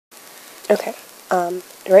Okay,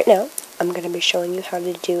 right now, I'm going to be showing you how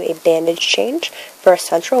to do a bandage change for a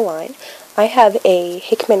central line. I have a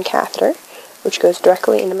Packman catheter, which goes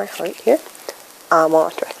directly into my heart here. Well,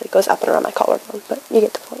 not directly, it goes up and around my collarbone, but you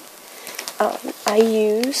get the point. I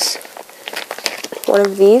use one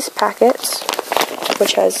of these packets,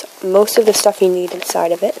 which has most of the stuff you need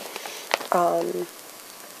inside of it.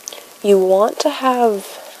 You want to have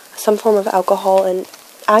some form of alcohol, and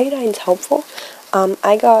iodine's helpful.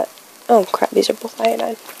 I got, oh crap, these are both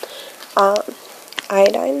iodine.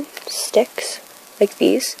 Iodine sticks, like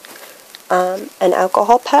these, and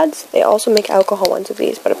alcohol pads. They also make alcohol ones of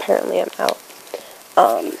these, but apparently I'm out.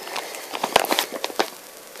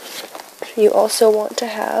 You also want to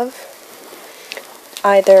have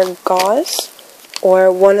either gauze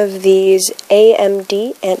or one of these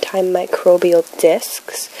AMD antimicrobial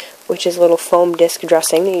discs, which is a little foam disc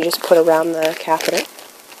dressing that you just put around the catheter.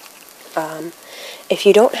 If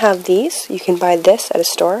you don't have these, you can buy this at a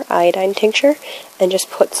store, iodine tincture, and just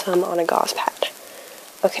put some on a gauze pad.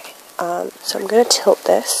 Okay, so I'm going to tilt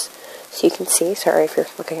this so you can see. Sorry if you're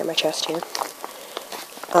looking at my chest here.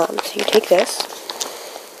 So you take this,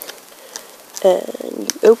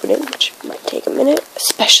 and you open it, which might take a minute,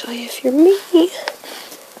 especially if you're me.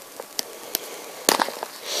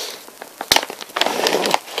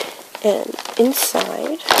 And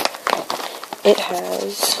inside, it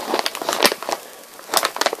has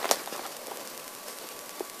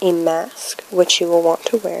a mask, which you will want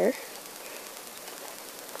to wear.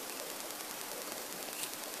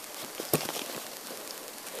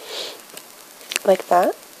 Like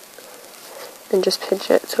that. And just pinch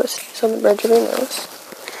it so it stays on the bridge of your nose.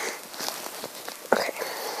 Okay.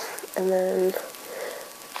 And then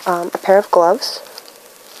a pair of gloves,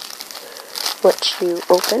 which you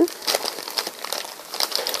open.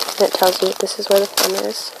 And it tells you this is where the thumb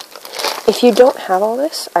is. If you don't have all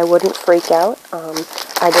this, I wouldn't freak out.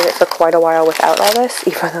 I did it for quite a while without all this,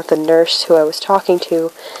 even though the nurse who I was talking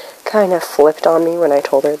to kind of flipped on me when I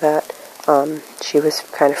told her that. She was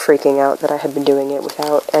kind of freaking out that I had been doing it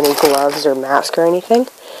without any gloves or mask or anything.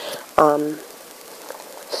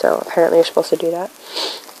 So apparently you're supposed to do that.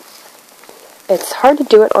 It's hard to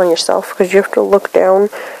do it on yourself because you have to look down,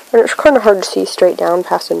 and it's kind of hard to see straight down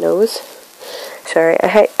past the nose. Sorry,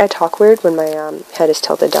 I talk weird when my head is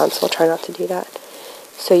tilted down, so I'll try not to do that.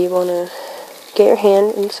 So you want to get your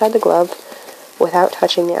hand inside the glove without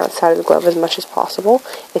touching the outside of the glove as much as possible.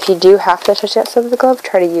 If you do have to touch the outside of the glove,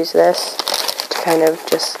 try to use this to kind of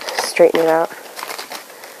just straighten it out.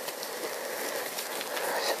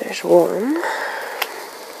 So there's one.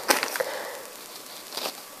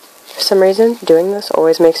 For some reason, doing this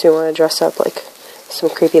always makes me want to dress up like some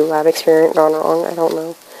creepy lab experiment gone wrong. I don't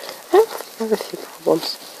know. I have a few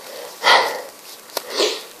problems.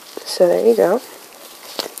 So there you go.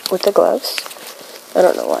 With the gloves. I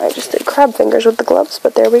don't know why I just did crab fingers with the gloves,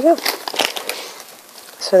 but there we go.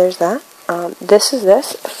 So there's that. This is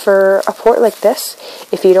this. For a port like this,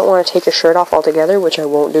 if you don't want to take your shirt off altogether, which I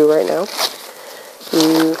won't do right now,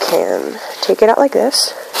 you can take it out like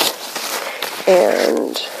this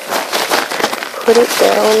and put it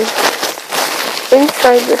down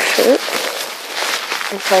inside the shirt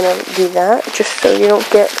and kind of do that, just so you don't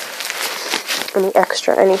get any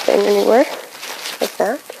extra anything anywhere, like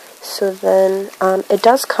that. So then, it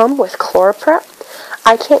does come with ChloroPrep.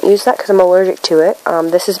 I can't use that because I'm allergic to it.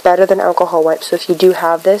 This is better than alcohol wipes, so if you do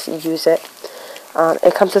have this, use it.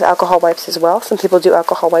 It comes with alcohol wipes as well. Some people do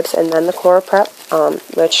alcohol wipes and then the ChloroPrep,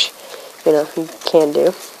 which, you know, you can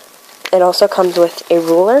do. It also comes with a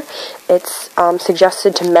ruler. It's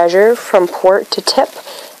suggested to measure from port to tip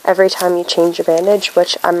every time you change your bandage,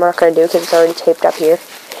 which I'm not going to do because it's already taped up here.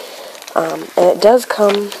 And it does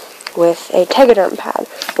come with a Tegaderm pad,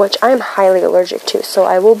 which I'm highly allergic to, so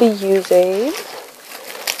I will be using,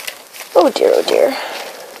 oh dear,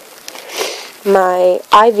 my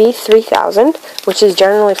IV 3000, which is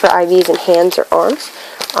generally for IVs in hands or arms,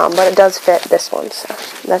 but it does fit this one, so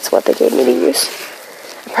that's what they gave me to use.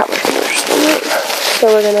 I probably should have just done that. So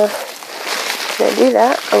we're gonna do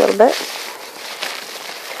that a little bit,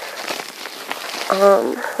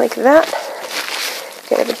 like that.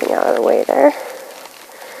 Get everything out of the way there.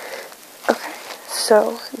 Okay,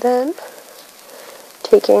 so then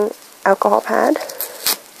taking alcohol pad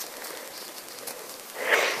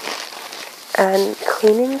and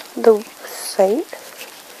cleaning the site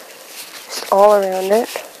just all around it.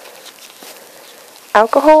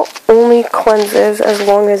 Alcohol only cleanses as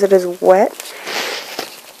long as it is wet,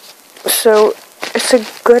 so it's a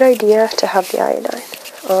good idea to have the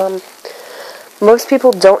iodine. Most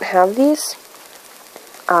people don't have these.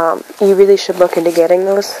 You really should look into getting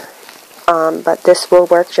those. but this will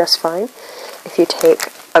work just fine. If you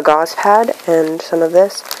take a gauze pad and some of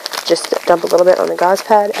this, just dump a little bit on the gauze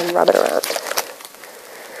pad and rub it around.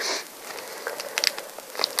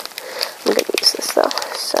 I'm going to use this though.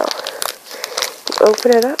 So, you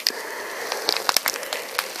open it up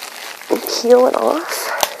and peel it off.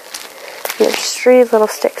 And there's 3 little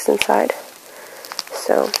sticks inside.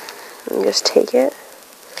 So, you just take it.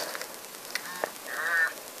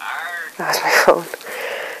 That was my phone.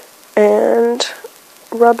 And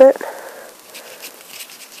rub it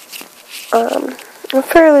a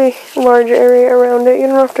fairly large area around it. You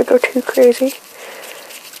don't have to go too crazy.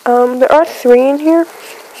 There are 3 in here.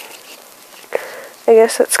 I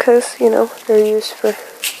guess that's because, you know, they're used for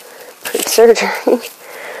pre-surgery.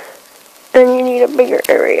 And you need a bigger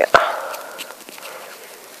area.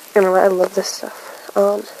 Anyway, I love this stuff.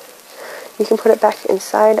 You can put it back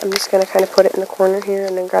inside. I'm just going to kind of put it in the corner here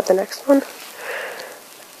and then grab the next one.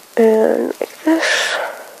 And like this.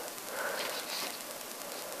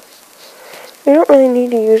 You don't really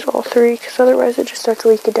need to use all 3 because otherwise it just starts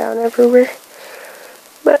leaking down everywhere.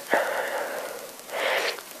 But,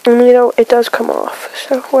 you know, it does come off.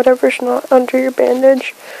 So whatever's not under your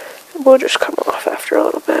bandage will just come off after a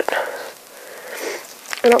little bit.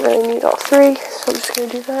 I don't really need all 3, so I'm just going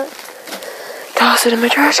to do that. Toss it in my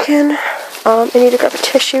trash can. I need to grab a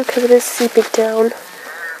tissue because it is seeping down.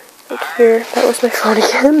 Like here. That was my phone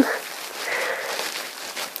again.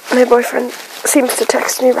 My boyfriend seems to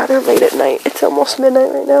text me rather late at night. It's almost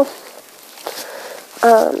midnight right now.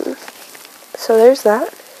 So there's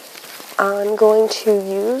that. I'm going to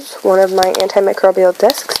use one of my antimicrobial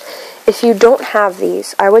discs. If you don't have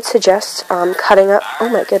these, I would suggest cutting up, oh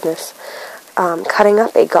my goodness, cutting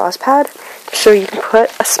up a gauze pad so you can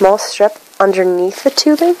put a small strip underneath the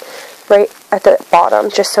tubing, right at the bottom,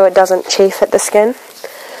 just so it doesn't chafe at the skin,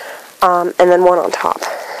 and then one on top.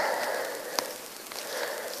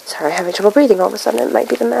 Sorry, I'm having trouble breathing all of a sudden. It might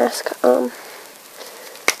be the mask.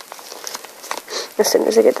 As soon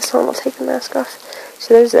as I get this on, I'll take the mask off.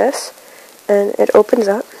 So there's this, and it opens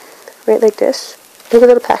up, right like this, like a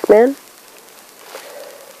little Packman.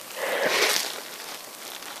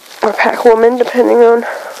 Or Pac-Woman, depending on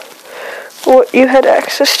what you had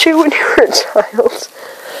access to when you were a child.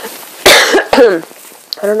 I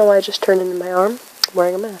don't know why I just turned into my arm. I'm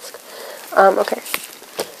wearing a mask. Okay.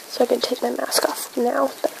 So I can take my mask off now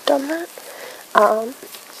that I've done that.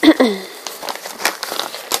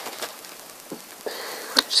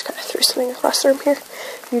 Just kind of threw something across the room here.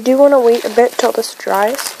 You do want to wait a bit till this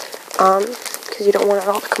dries, because you don't want it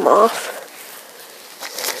all to come off.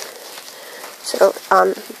 So,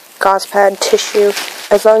 gauze pad, tissue,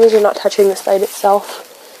 as long as you're not touching the site itself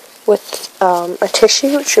with a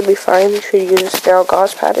tissue, it should be fine. You should use a sterile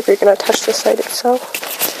gauze pad if you're going to touch the site itself.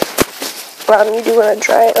 You do want to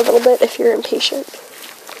dry it a little bit if you're impatient,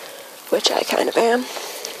 which I kind of am.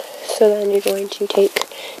 So then you're going to take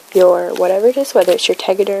your whatever it is, whether it's your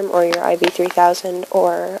Tegaderm or your IV3000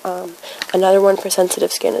 or another one for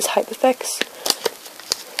sensitive skin is Hypofix.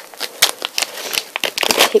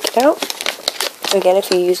 Take it out. Again,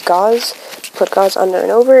 if you use gauze, put gauze under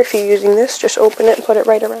and over. If you're using this, just open it and put it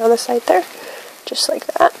right around the site there, just like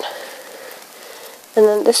that. And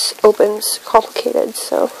then this opens complicated,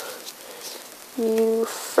 so you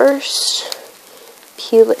first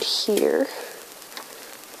peel it here,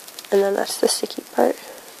 and then that's the sticky part,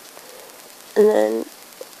 and then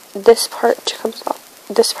this part comes off,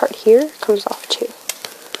 this part here comes off too.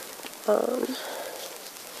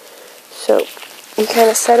 So you kind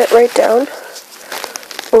of set it right down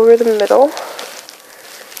over the middle.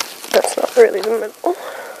 That's not really the middle.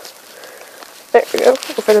 There we go,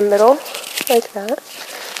 over the middle, like that,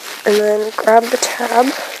 and then grab the tab,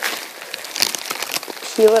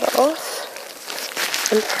 peel it off,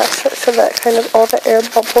 and press it so that kind of all the air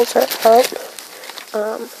bubbles are out.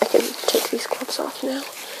 I can take these clips off now.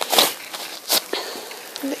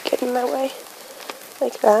 They get in my way,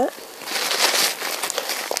 like that.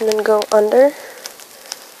 And then go under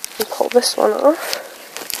and pull this one off.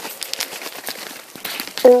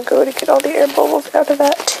 And go to get all the air bubbles out of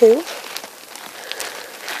that too.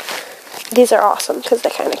 These are awesome because they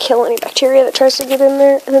kind of kill any bacteria that tries to get in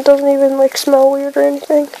there, and it doesn't even like smell weird or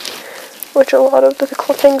anything, which a lot of the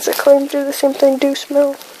things that claim to do the same thing do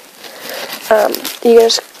smell. You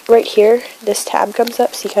just, right here, this tab comes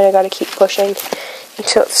up, so you kind of got to keep pushing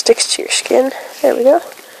until it sticks to your skin. There we go.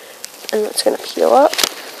 And it's going to peel up,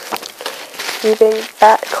 leaving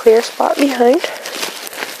that clear spot behind.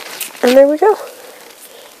 And there we go.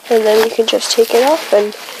 And then you can just take it off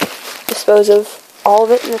and dispose of all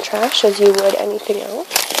of it in the trash as you would anything else.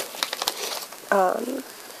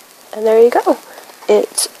 And there you go.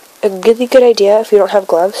 It's a really good idea if you don't have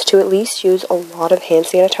gloves to at least use a lot of hand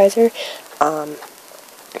sanitizer.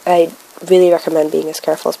 I really recommend being as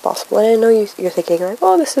careful as possible. And I know you're thinking, like,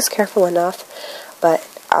 oh, this is careful enough, but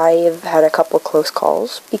I've had a couple close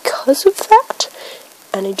calls because of that,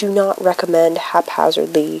 and I do not recommend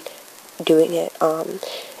haphazardly doing it.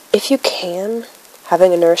 If you can,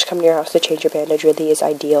 having a nurse come to your house to change your bandage really is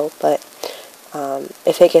ideal, but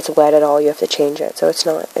if it gets wet at all, you have to change it. So it's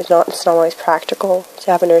not always practical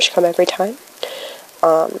to have a nurse come every time.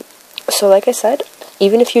 So like I said,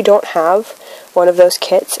 even if you don't have one of those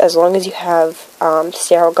kits, as long as you have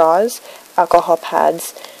sterile gauze, alcohol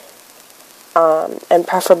pads, and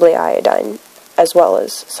preferably iodine, as well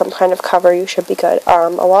as some kind of cover, you should be good. A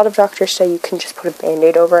lot of doctors say you can just put a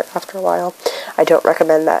Band-Aid over it after a while. I don't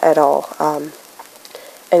recommend that at all. I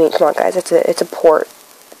mean, come on guys, it's a port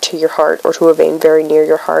to your heart, or to a vein very near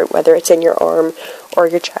your heart, whether it's in your arm or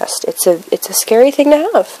your chest. It's a scary thing to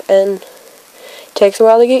have, and it takes a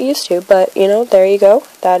while to get used to, but, you know, there you go.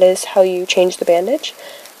 That is how you change the bandage.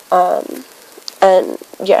 And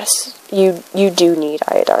yes, you do need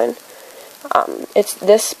iodine.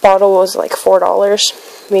 This bottle was like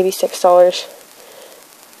 $4, maybe $6,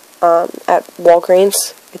 at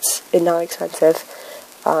Walgreens. It's not expensive,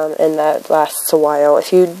 and that lasts a while.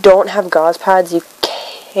 If you don't have gauze pads, you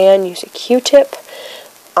can use a Q-tip,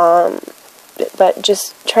 but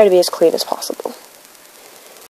just try to be as clean as possible.